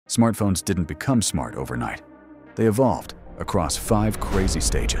Smartphones didn't become smart overnight. They evolved across 5 crazy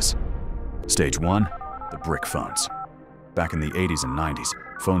stages. Stage 1, the brick phones. Back in the 80s and 90s,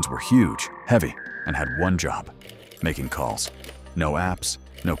 phones were huge, heavy, and had one job: making calls. No apps,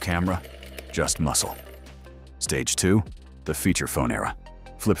 no camera, just muscle. Stage 2, the feature phone era.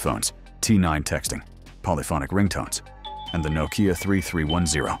 Flip phones, T9 texting, polyphonic ringtones, and the Nokia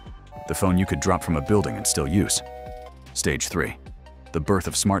 3310, the phone you could drop from a building and still use. Stage 3, the birth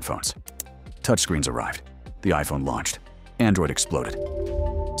of smartphones. Touchscreens arrived, the iPhone launched, Android exploded.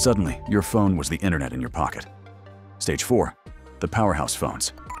 Suddenly, your phone was the internet in your pocket. Stage 4, the powerhouse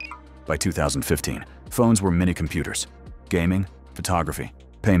phones. By 2015, phones were mini computers. Gaming, photography,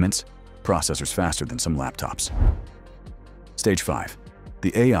 payments, processors faster than some laptops. Stage 5,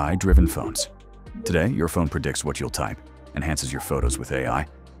 the AI-driven phones. Today, your phone predicts what you'll type, enhances your photos with AI,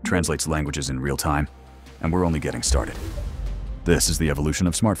 translates languages in real time, and we're only getting started. This is the evolution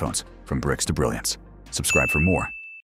of smartphones, from bricks to brilliance. Subscribe for more.